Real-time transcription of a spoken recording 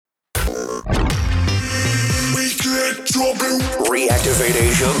Reactivate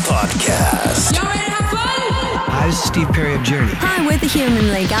Asia Podcast. Y'all ready to have fun? Hi, this is Steve Perry of Journey. Hi, we're the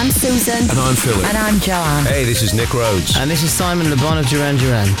Human League. I'm Susan. And I'm Philip. And I'm Joanne. Hey, this is Nick Rhodes. And this is Simon Le Bon of Duran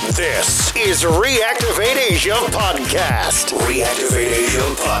Duran. This is Reactivate Asia Podcast. Reactivate Asia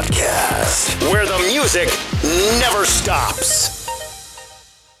Podcast. Where the music never stops.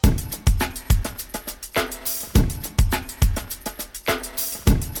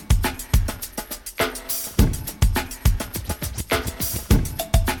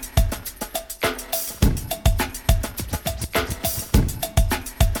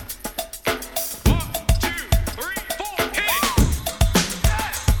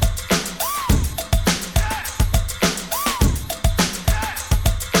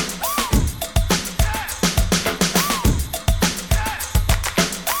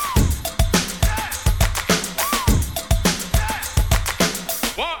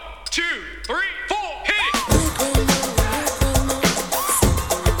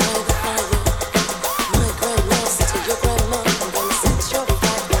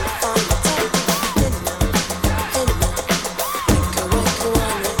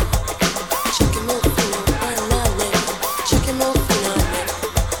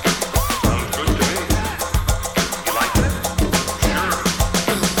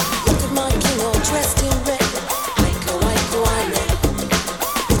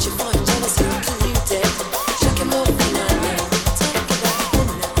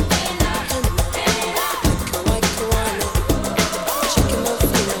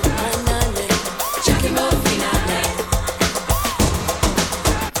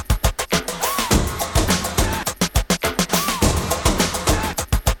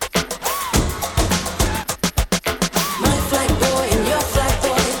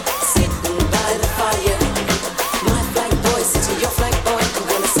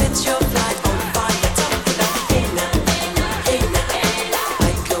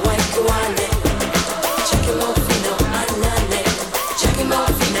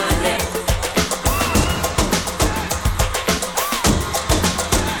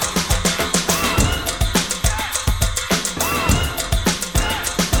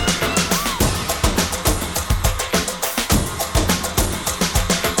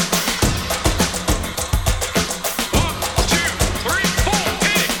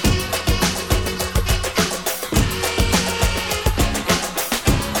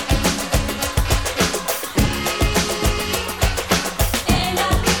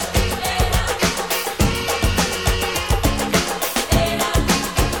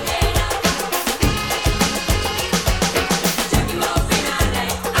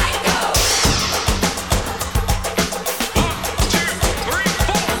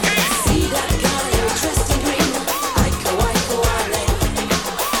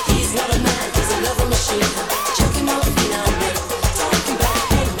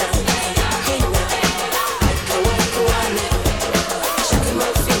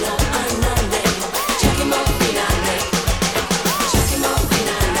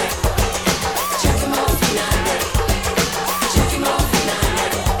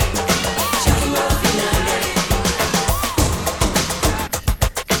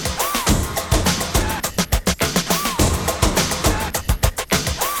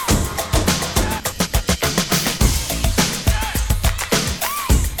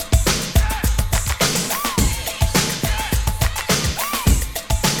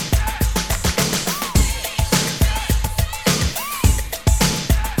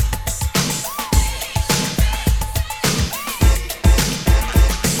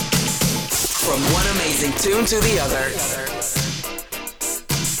 Tune to the other.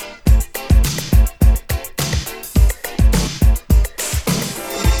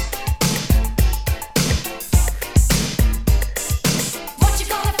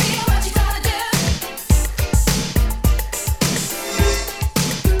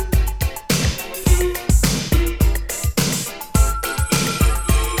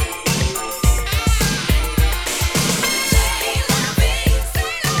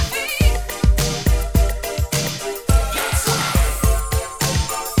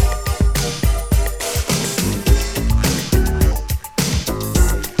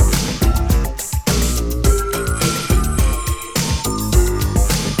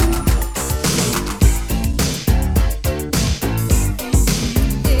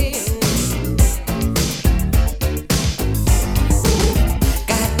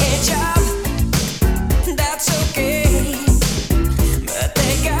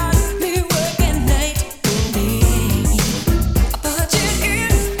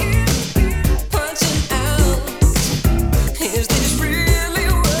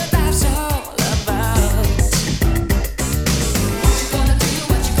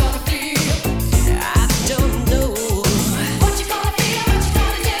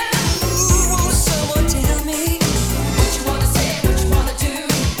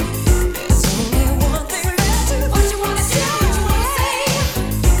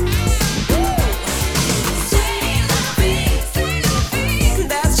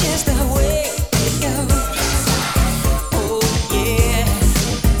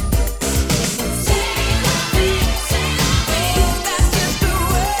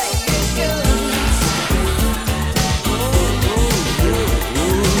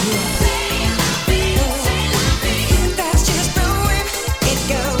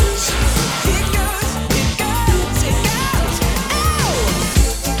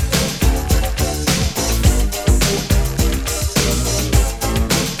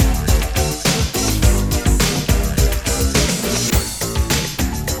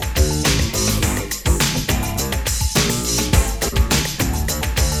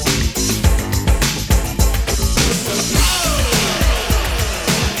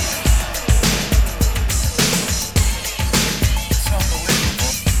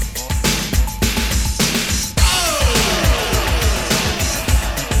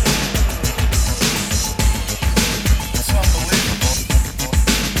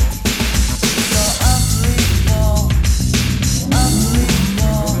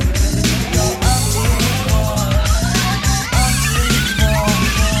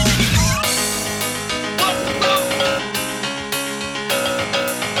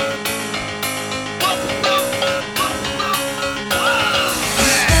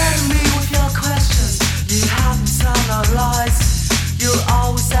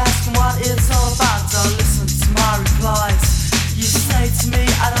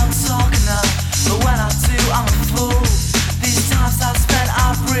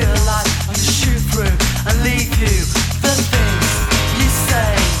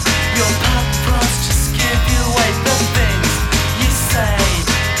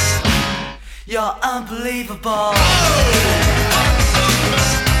 unbelievable.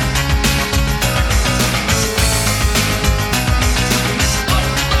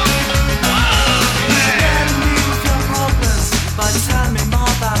 But tell me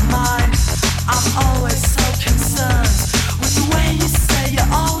more about mine. I'm always so concerned with the way you say you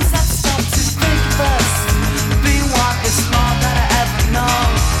always have to stop to think of us. Being one is more than I ever know.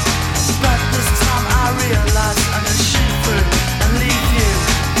 But this time I realize I'm gonna shoot through and leave you.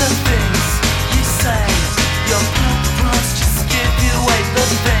 The things you say, your purpose just give you away. The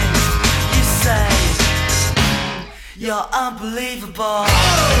things you say, you're unbelievable.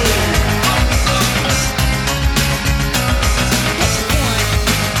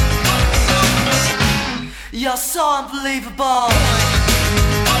 You're so unbelievable.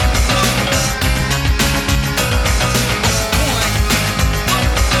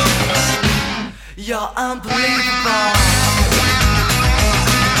 You're unbelievable.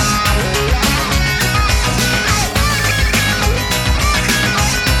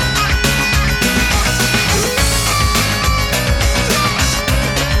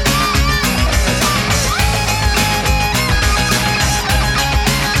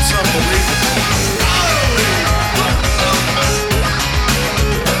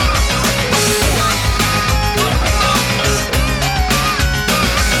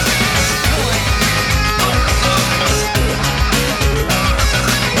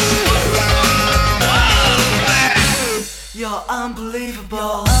 You're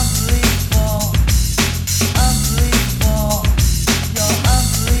unbelievable. Unbelievable. Unbelievable. You're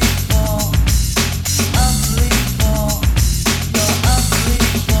unbelievable. Unbelievable. You're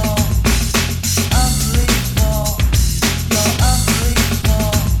unbelievable. Unbelievable. You're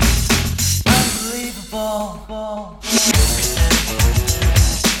unbelievable. Unbelievable.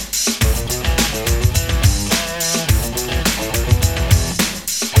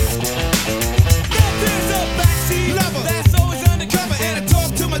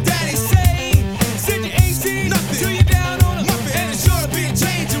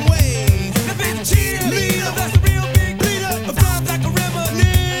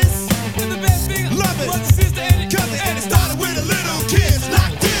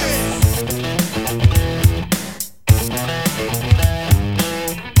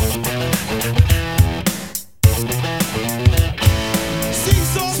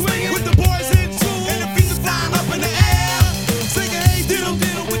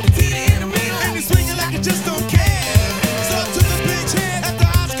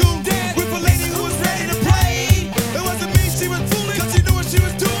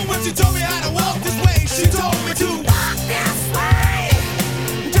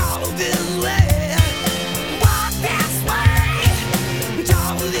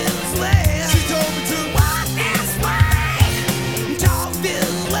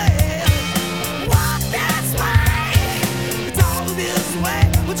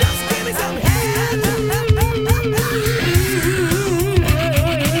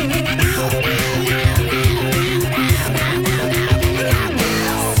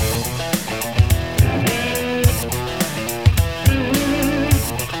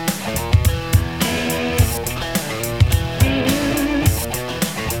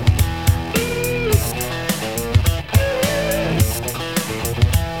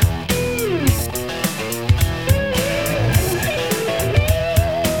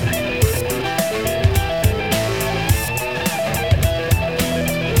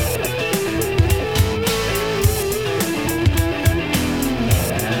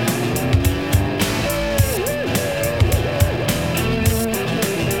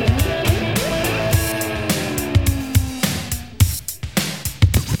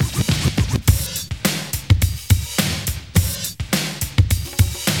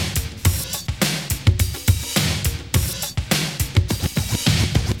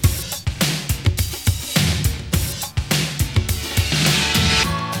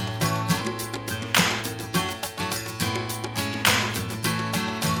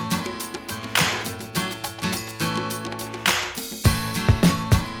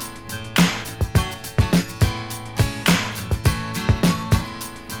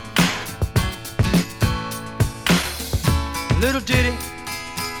 Little ditty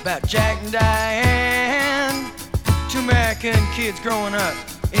about Jack and Diane, two American kids growing up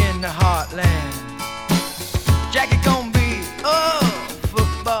in the heartland. Jackie gonna be a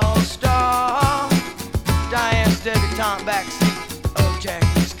football star, Diane's debutante backseat of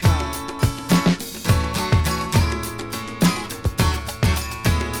Jackie's car.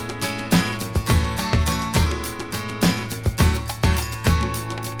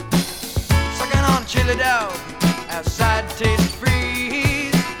 Sucking on a chili dog outside the Taste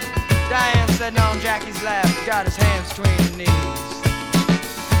Freeze. Diane sitting on Jackie's lap, got his hands between his knees.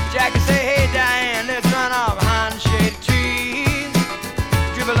 Jackie say, hey Diane, let's run off behind the shady trees.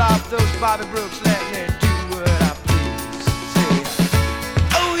 Dribble off those Bobby Brooks, let me do what I please. Say,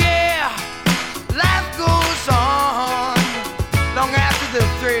 oh yeah, life goes on long after the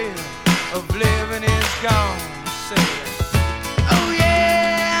thrill of living is gone. Say, oh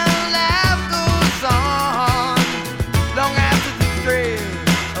yeah, life goes on long after the thrill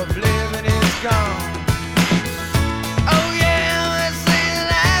of living is gone. Oh yeah, let's say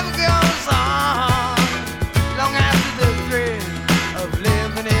life goes on long after the thrill of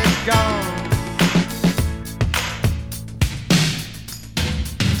living is gone.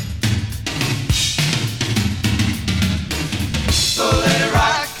 So let it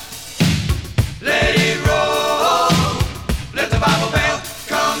rock, let it roll, let the Bible bell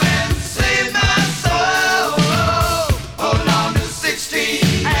come and save my soul. Hold on to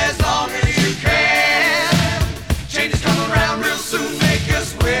 16 as long as you can. Changes come around real soon, make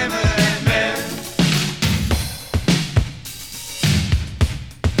us women and men.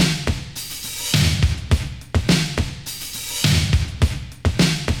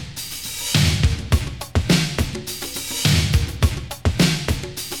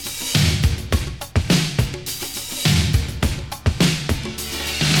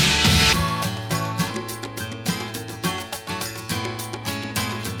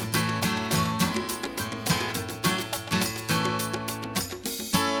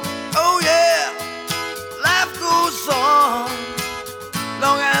 Oh yeah, life goes on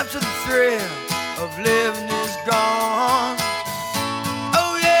long after the thrill of living is gone.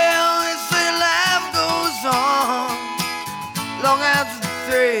 Oh yeah, they say life goes on long after the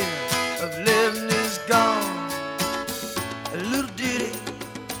thrill of living is gone. A little ditty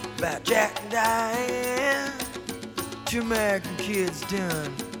about Jack and Diane, two American kids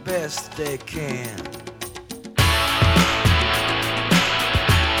doing the best they can.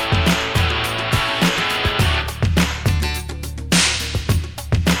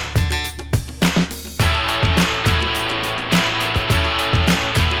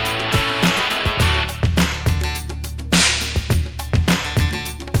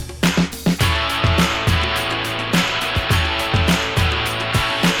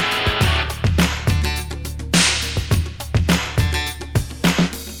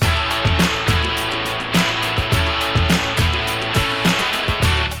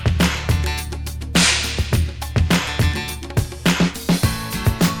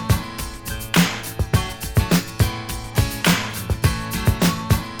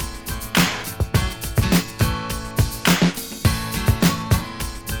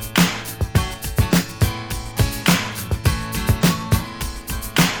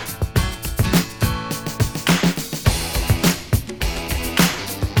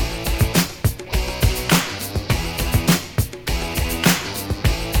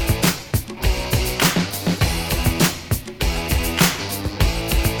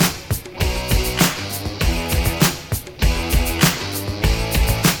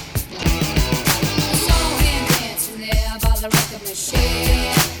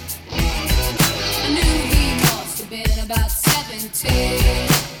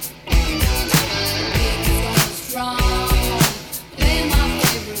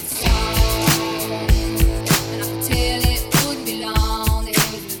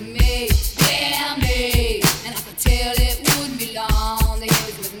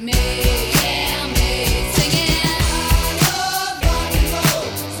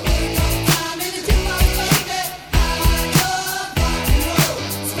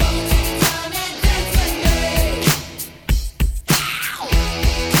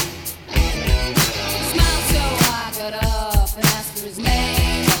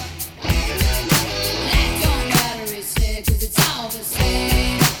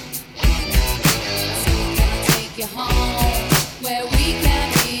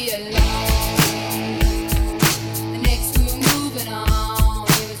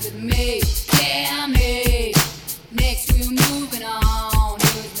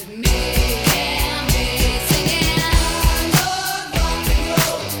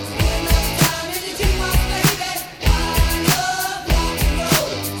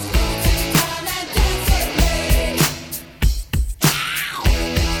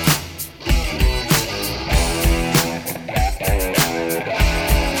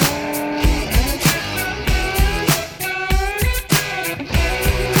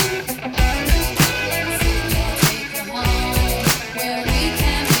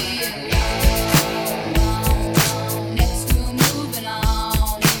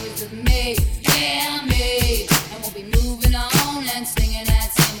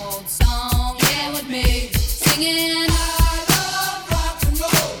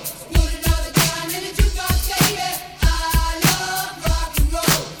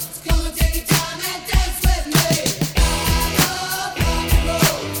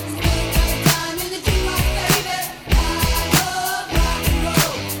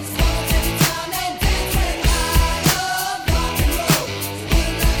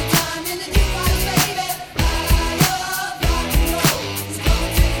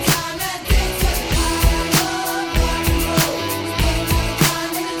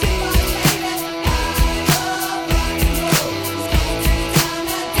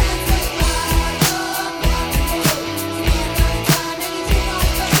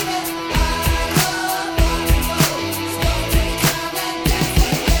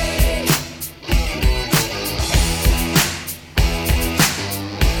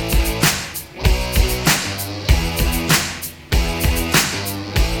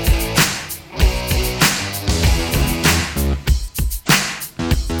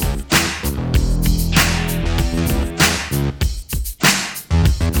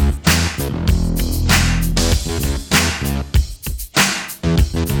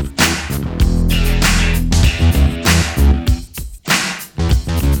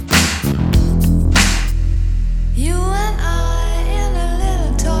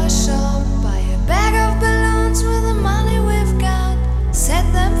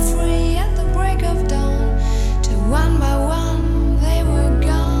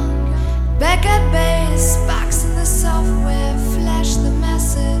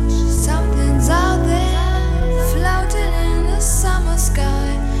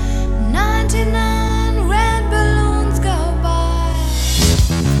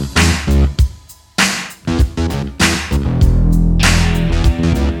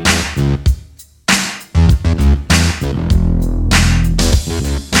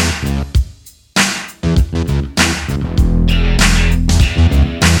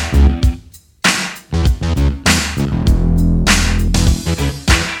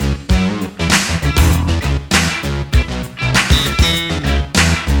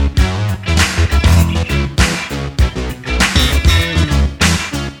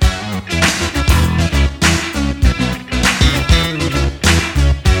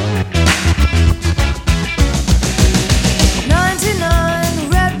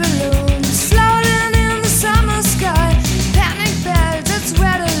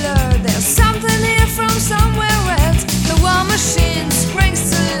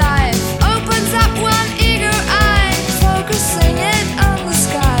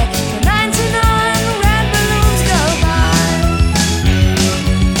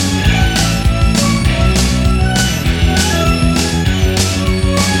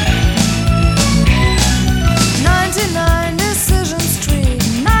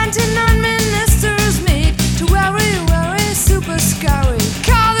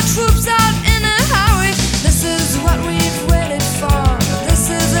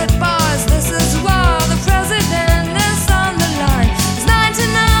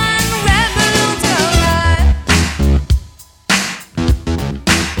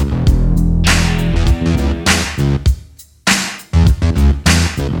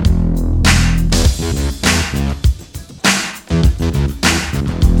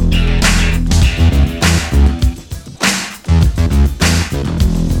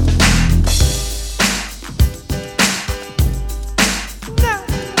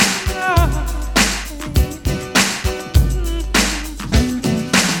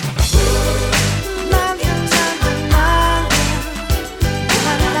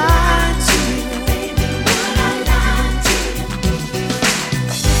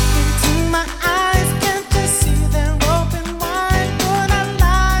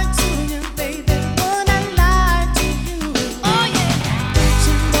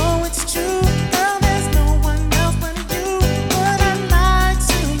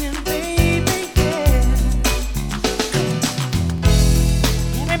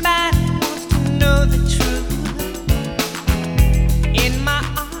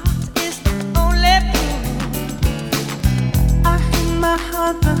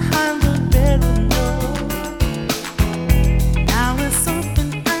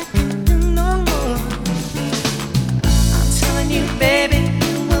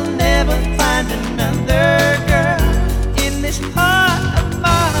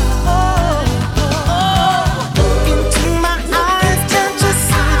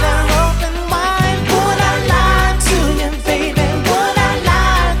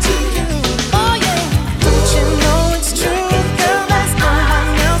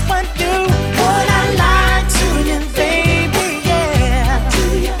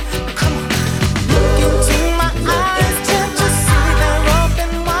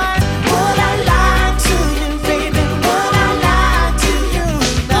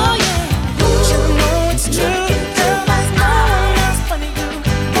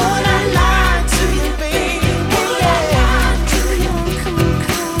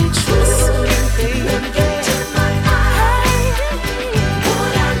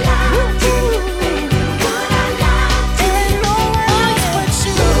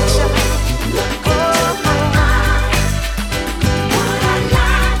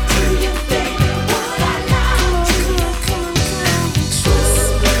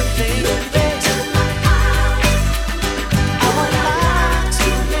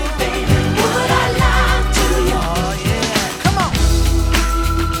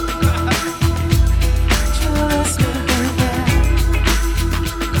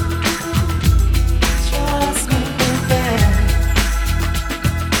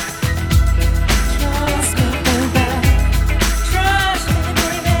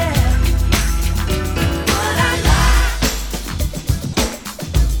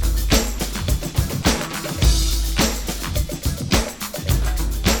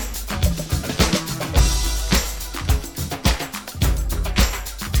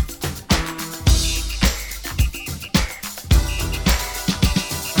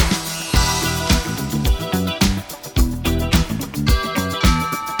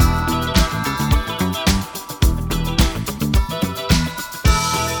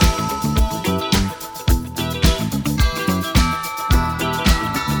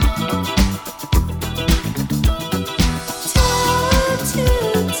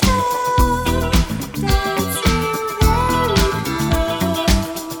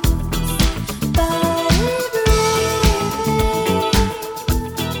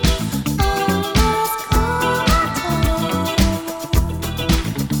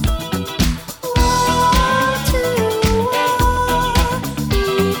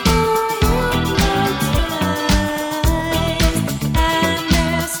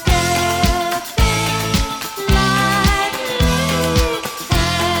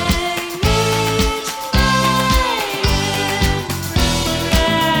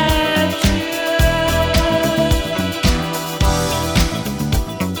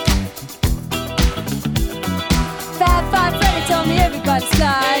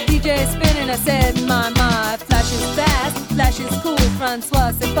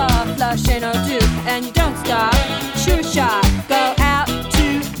 say fuck, flush and no do, and you don't stop. Sure shot, go out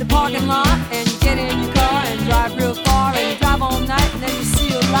to the parking lot and you get in your car and drive real far and you drive all night and then you see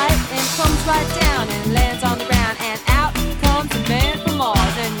a light and it comes right down and lands on the ground and out comes a man from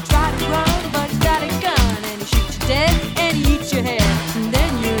Mars and you try to run but you got a gun and he shoots you dead and he eats your head and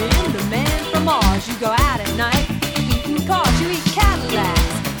then you're in the man from Mars. You go out at night eating cars, you eat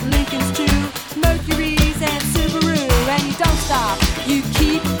Cadillacs, Lincolns too, Mercuries and Subaru and you don't stop, you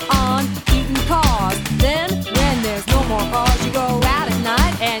keep on eating cars. Then when there's no more cars you go out at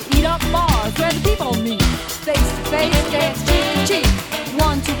night and eat up bars where the people meet, face to face, dance cheek to cheek,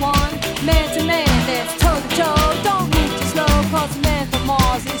 one to one, man to man, dance toe to toe. Don't move too slow cause the man from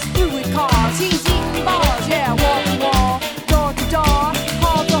Mars is through with cars. He's eating bars, yeah, wall to wall, door to door,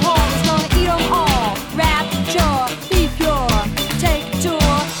 hall to hall. He's gonna eat them all, rapture, be pure, take a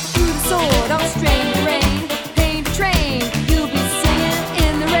tour through the sword, don't strain the rain, paint the train. You'll be singing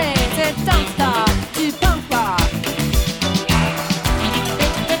in the rain, said don't stop to punk rock.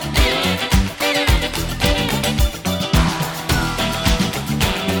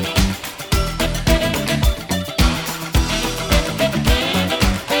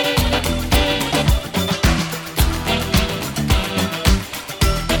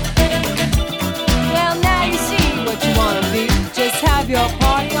 Well, now you see what you wanna be. Just have your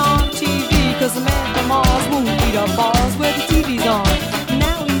party on TV, cause the man from Mars won't eat up bars where the TV's on.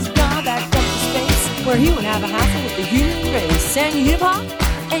 Now he's gone back up to space, where he won't have a hassle with the human race. And you hip hop,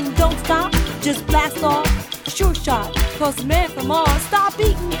 and you don't stop, just blast off a sure shot. Cause the man from Mars stopped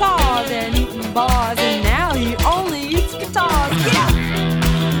eating cars and eating bars, and now he only eats guitars. Get up!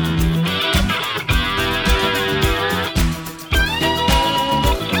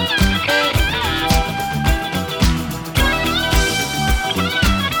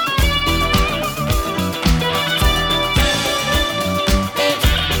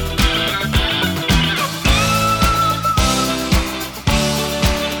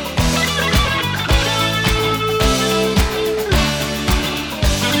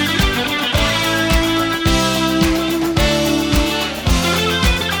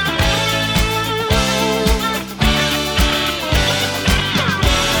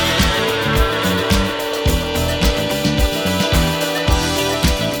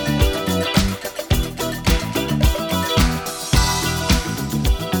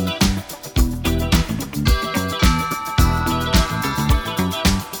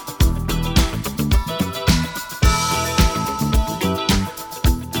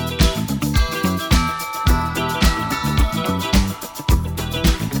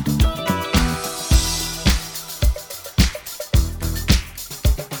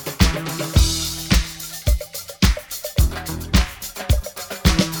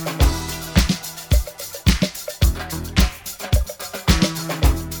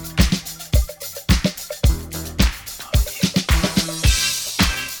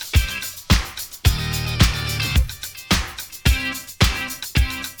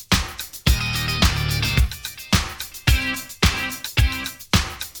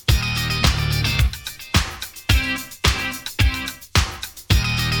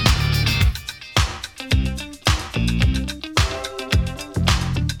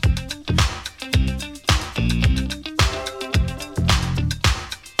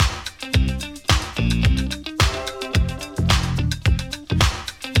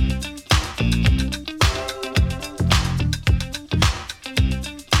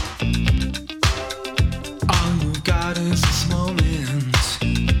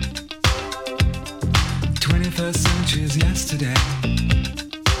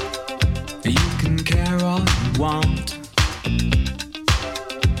 want.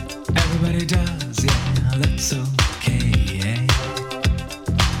 Everybody does, yeah, that's okay.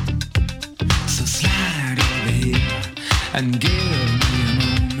 So slide over here and give me a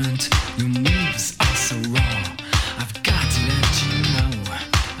moment. Your moves are so raw. I've got to let you know.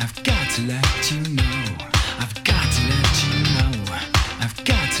 I've got to let you know. I've got to let you know. I've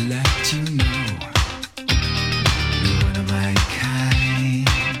got to let you know. You're one of my kind.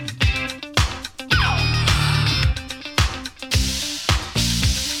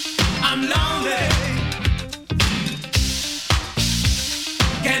 I'm lonely.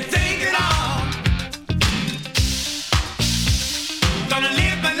 Can't think at all. Gonna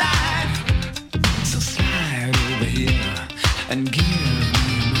live my life. So slide over here and give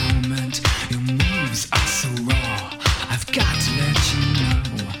me a moment. Your moves are so raw. I've got to let you know.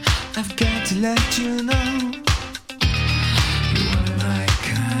 I've got to let you know. You're one of my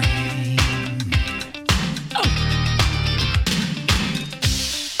kind. Oh.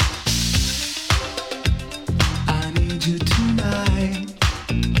 I need you tonight.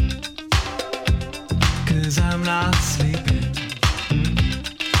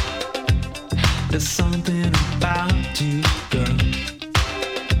 There's something about you, girl,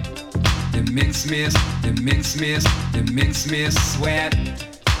 that makes me sweat.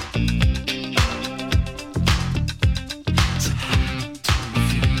 So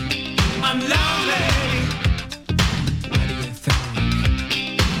I'm lonely. What do you think?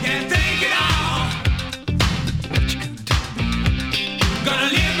 Can't think it all. What you gonna do? Gonna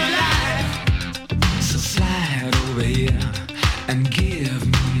live my life. So slide over here and give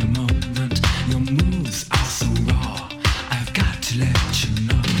me a moment. Your moves are so raw. I've got to let you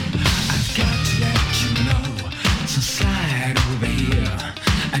know. I've got to let you know. So slide over here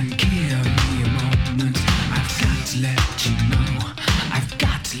and give me a moment. I've got to let you know. I've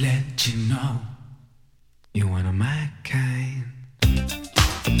got to let you know. You wanna my kind.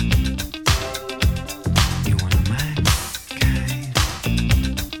 You wanna my kind.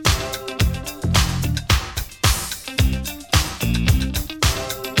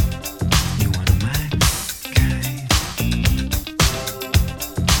 You wanna my kind.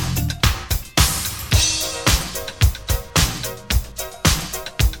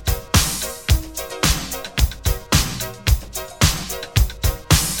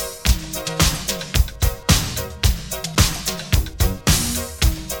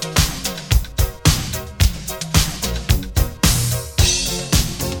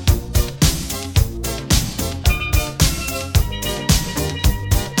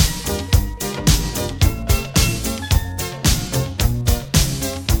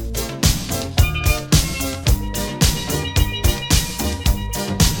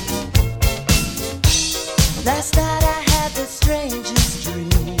 Last night I had the strangest dream.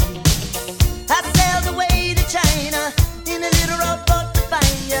 I sailed away to China in a little rowboat to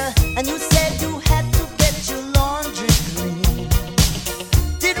find you, and you said you had to get your laundry clean.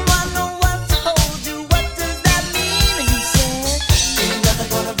 Didn't want no one to hold you. What does that mean? And you said, ain't nothing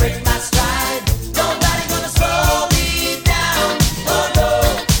gonna break my stride. Nobody gonna slow me down. Oh no,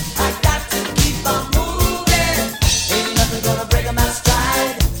 I got to keep on moving. Ain't nothing gonna break my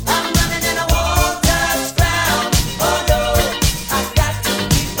stride. I'm running and I won't touch ground.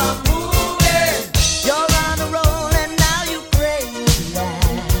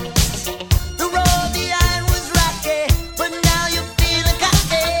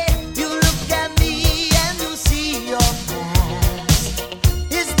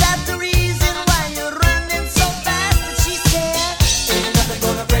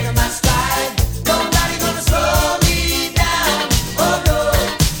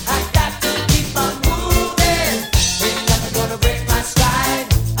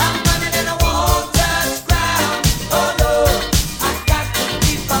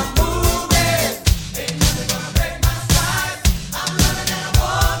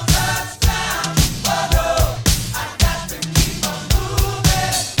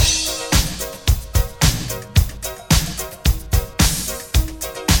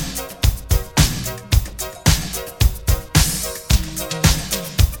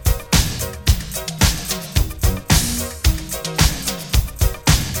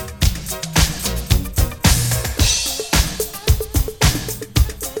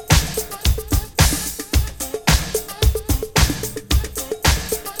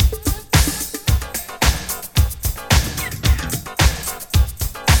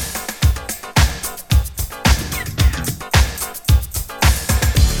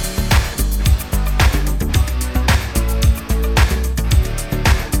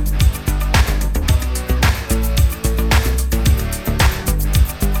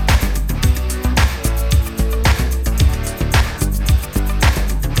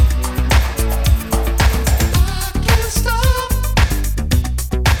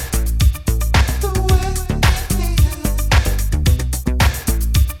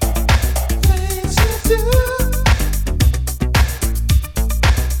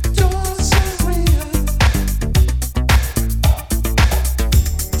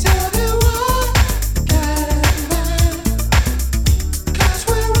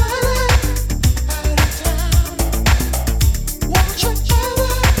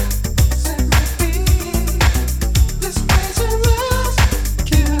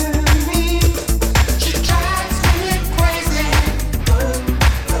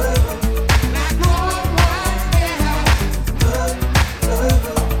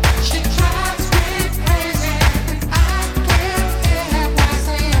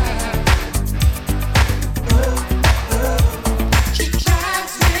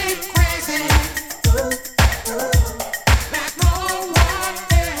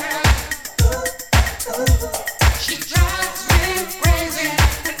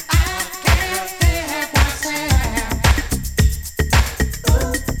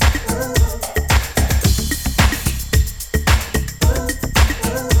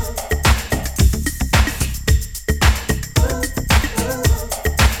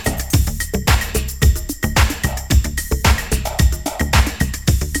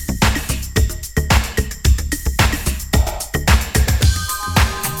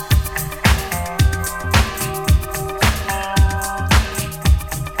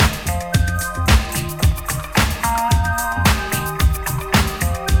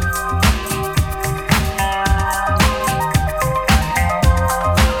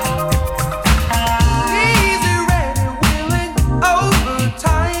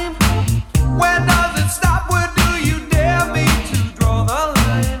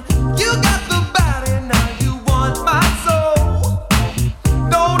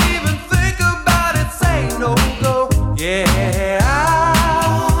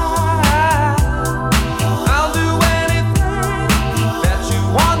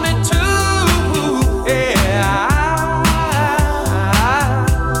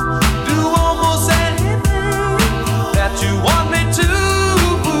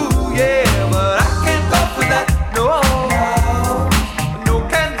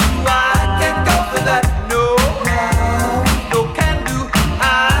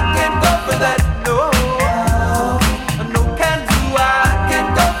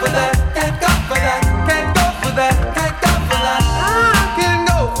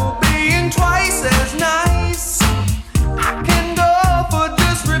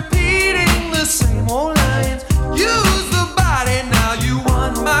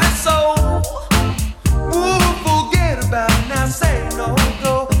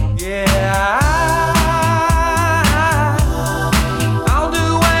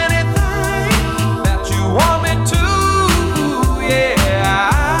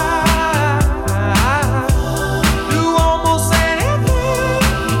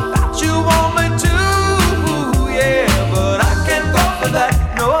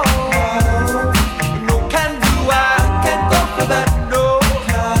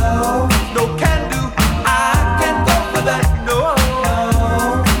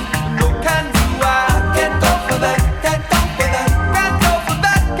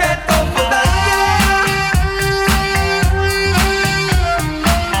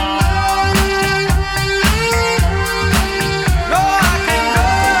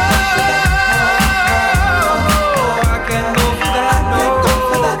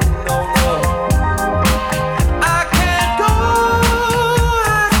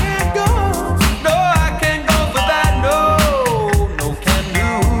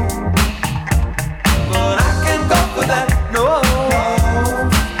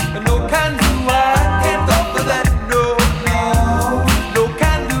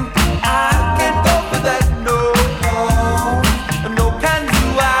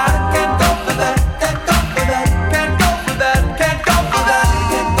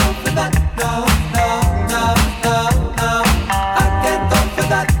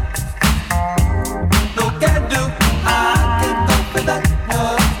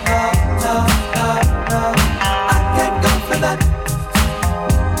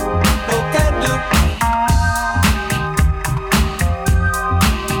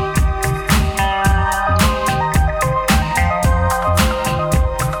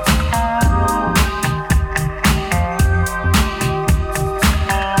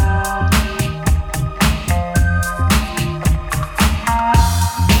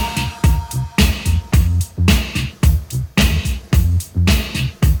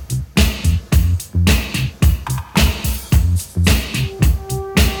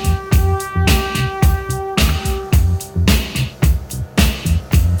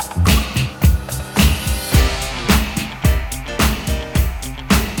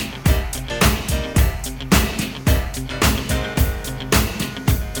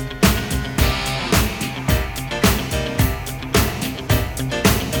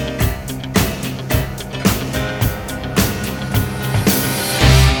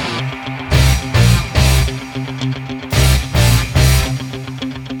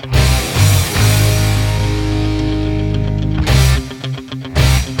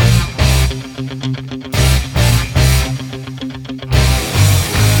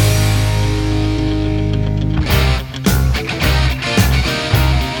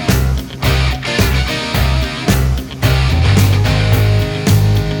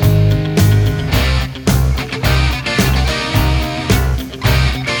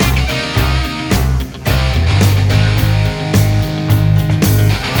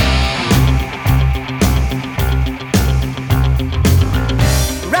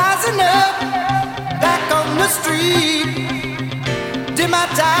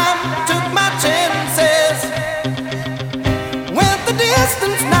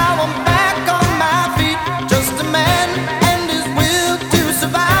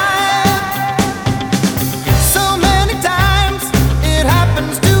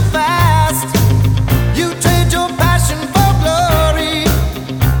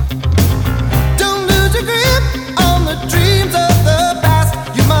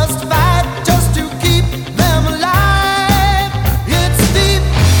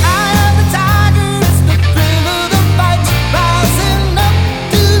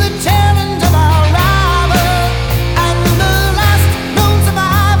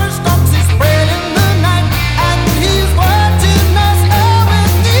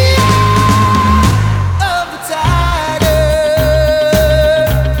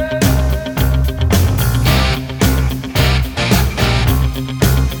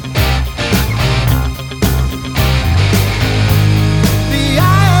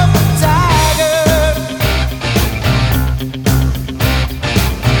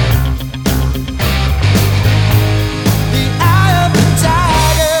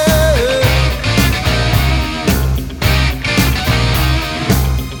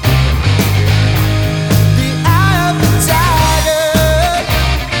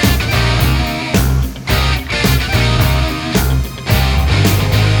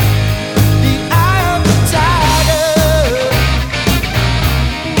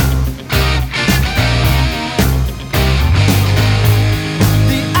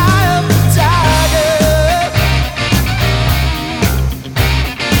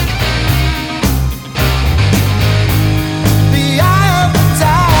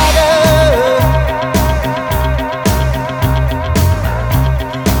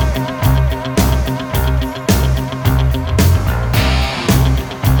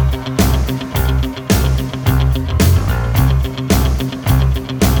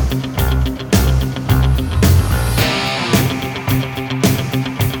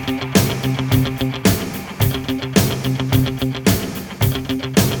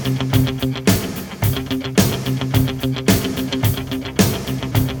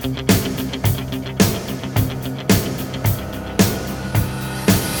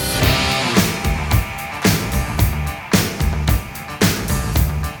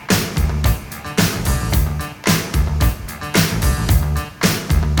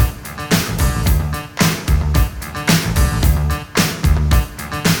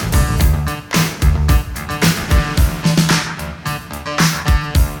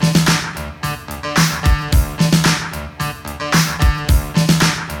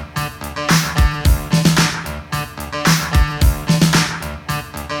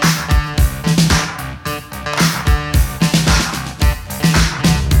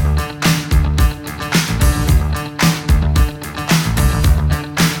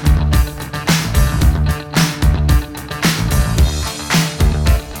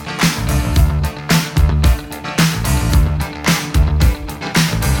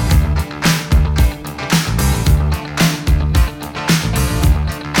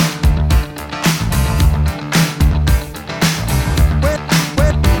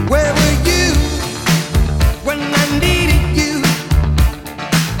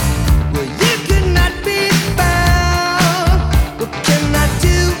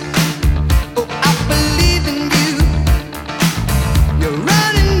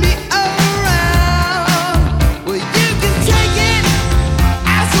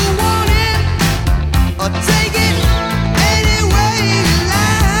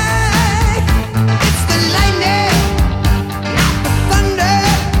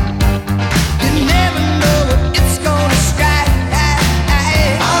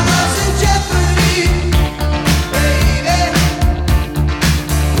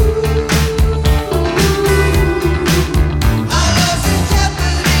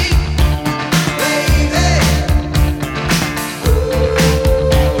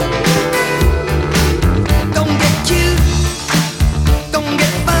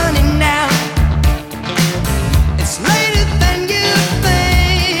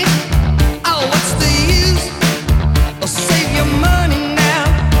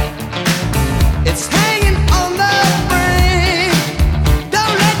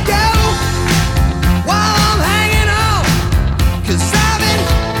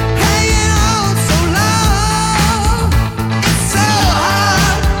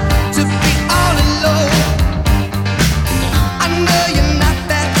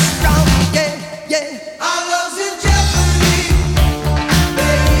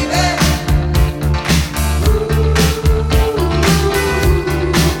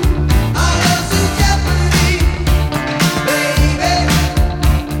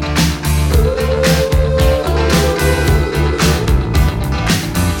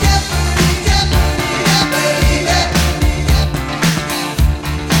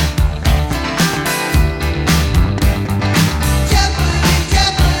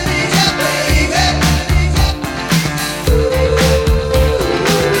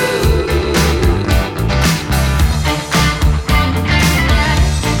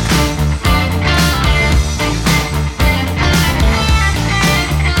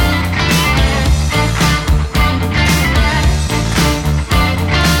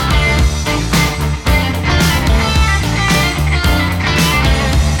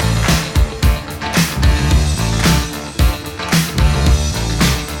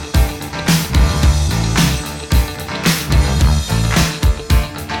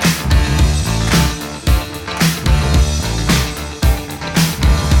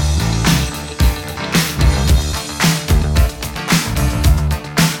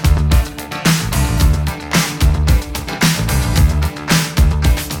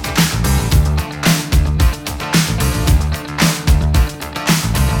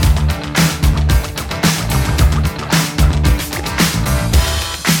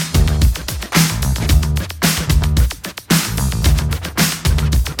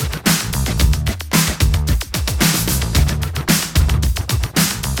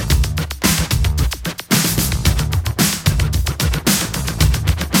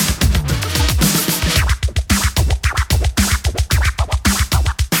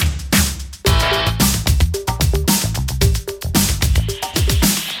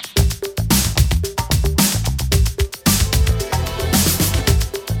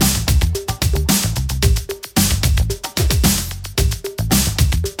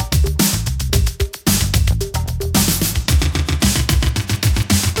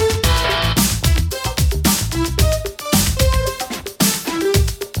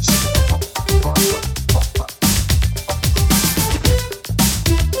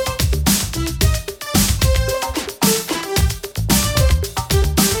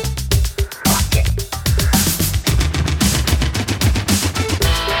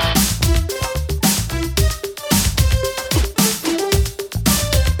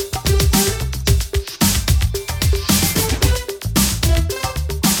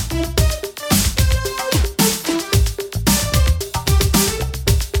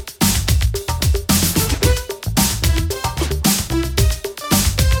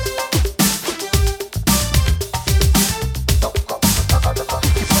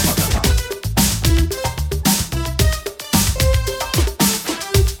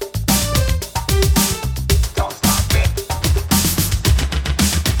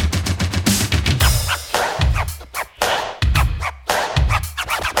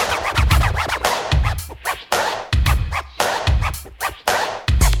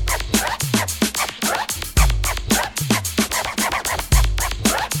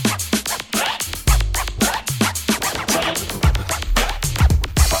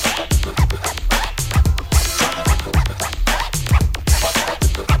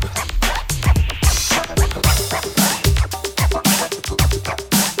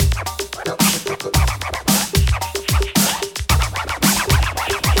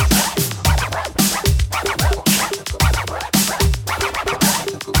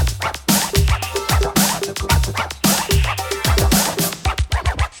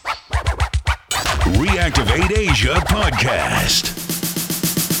 Podcast.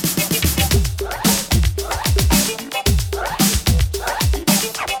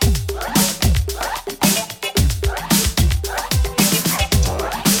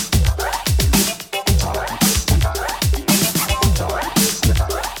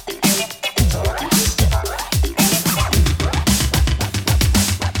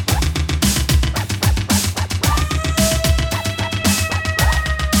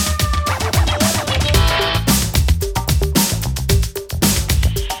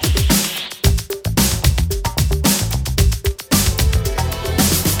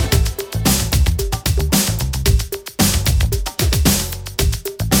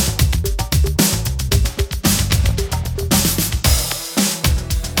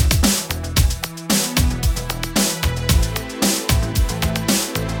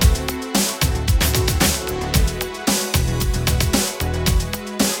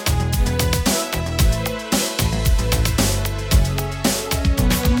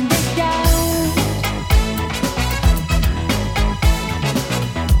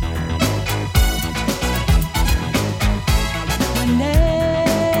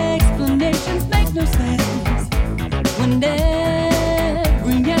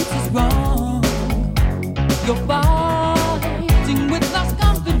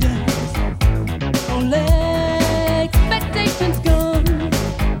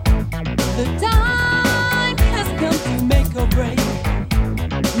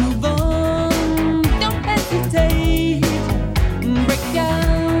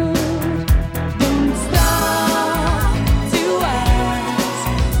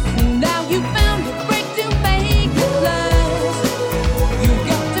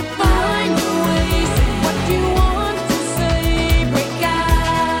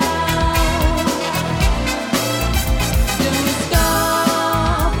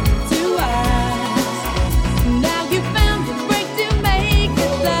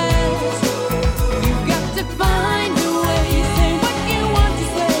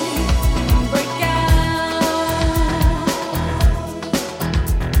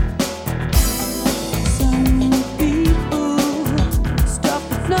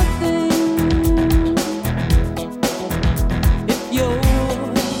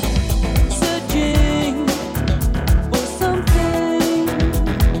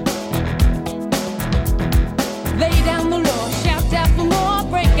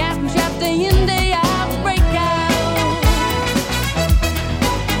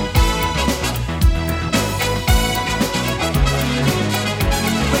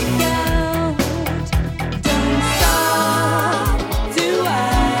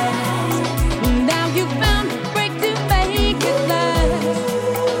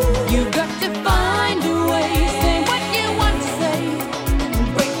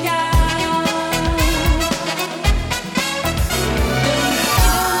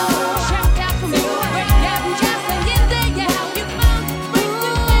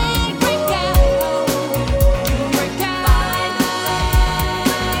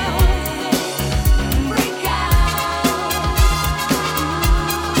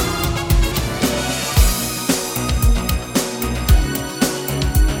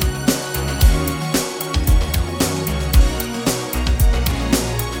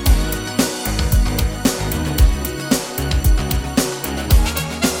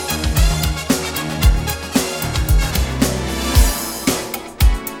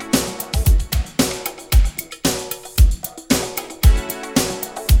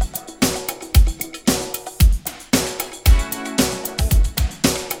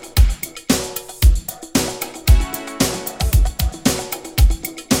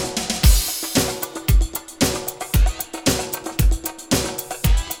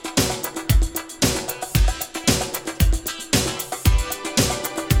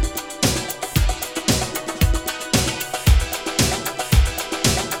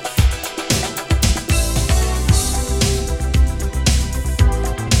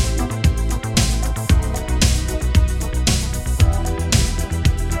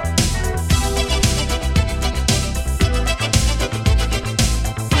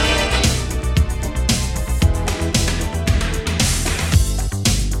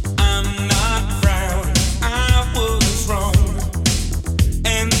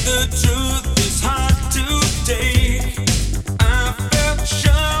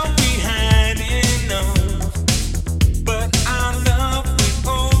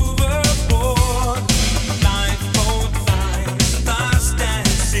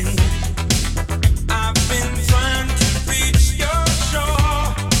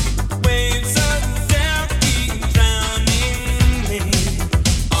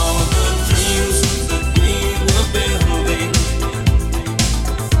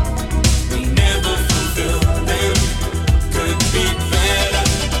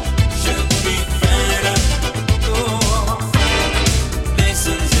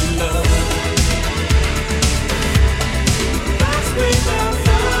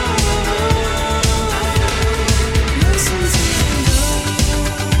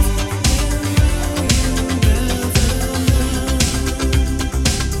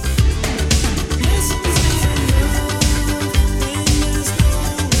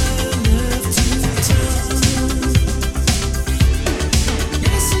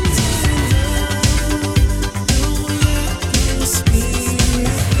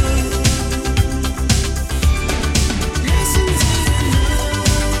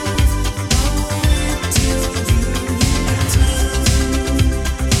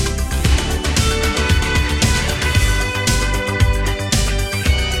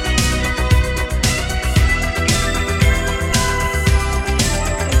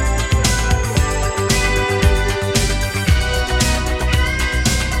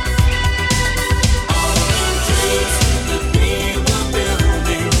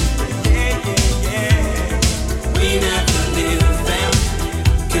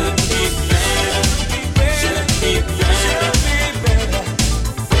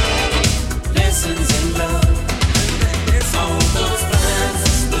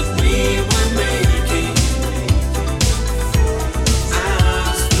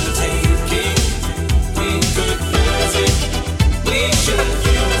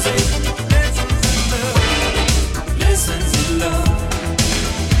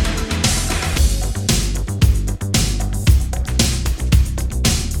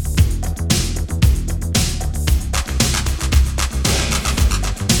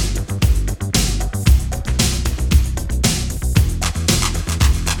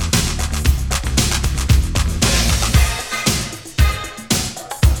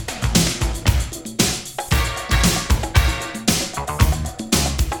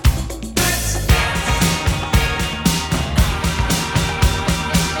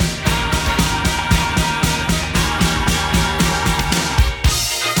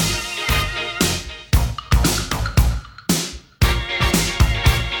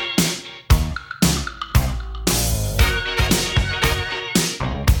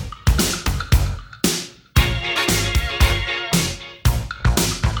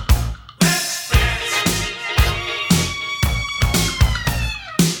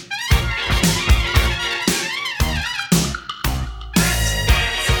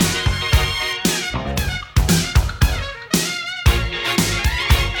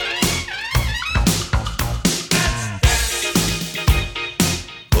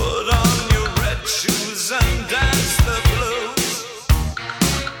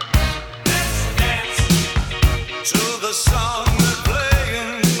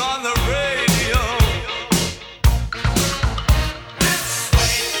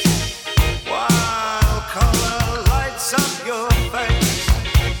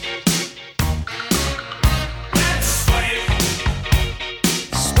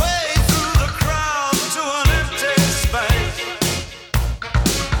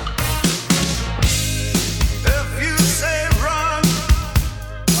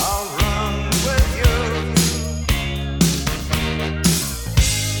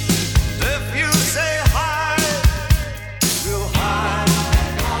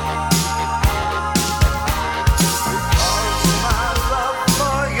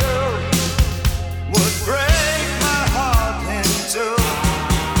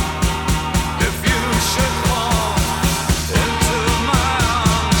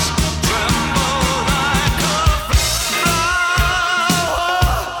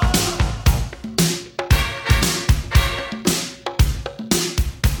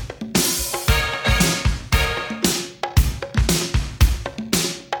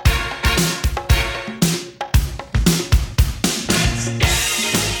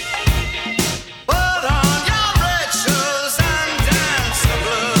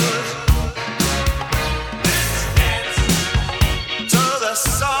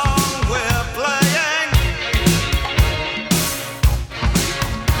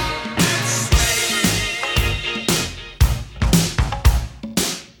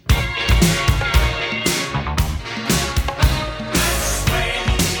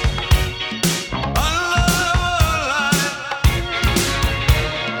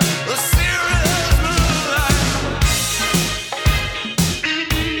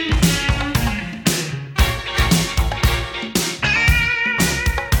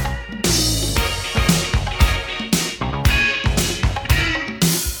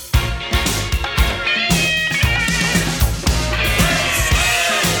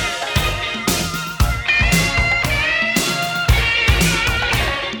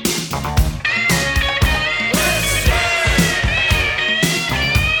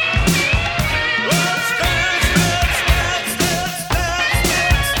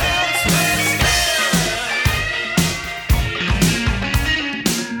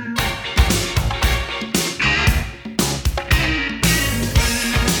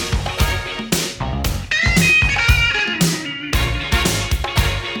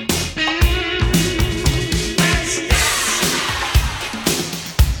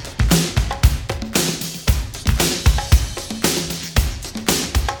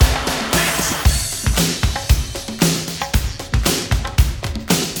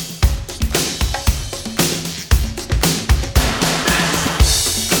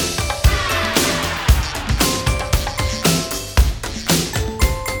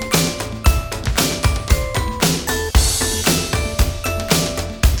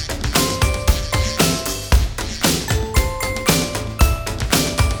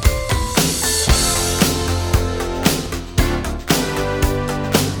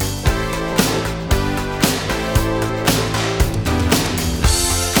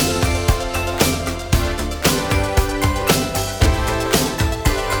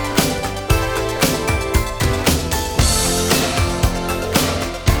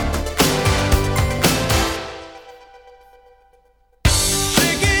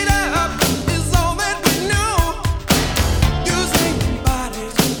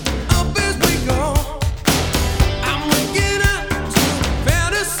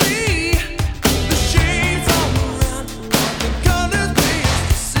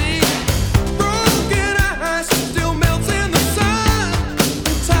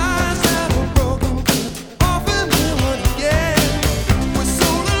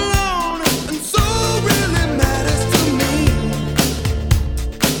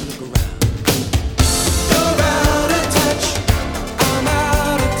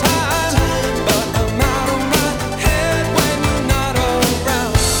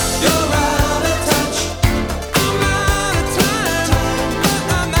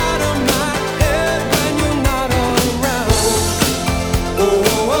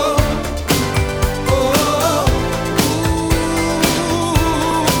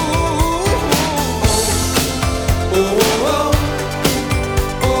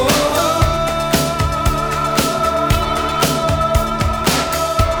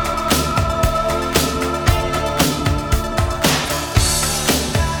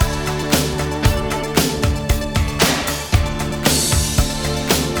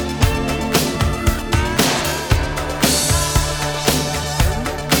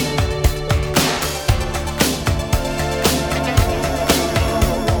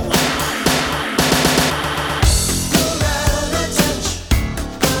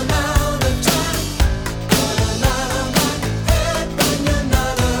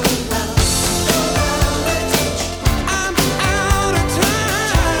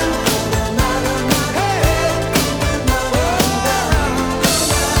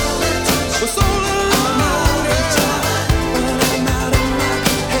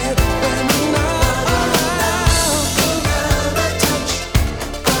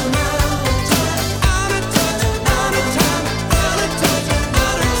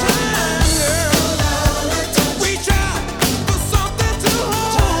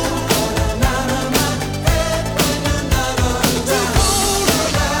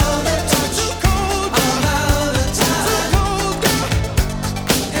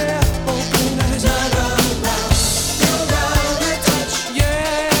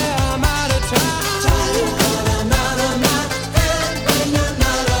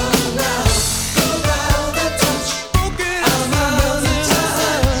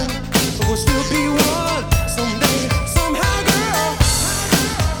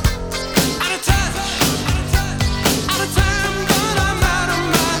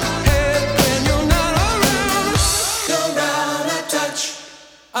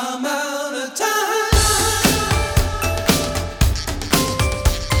 I'm out of time.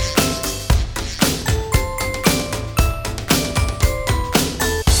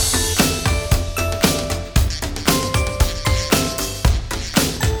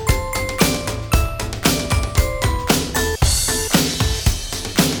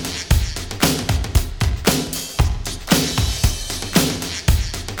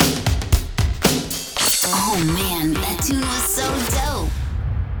 Oh man, that tune was so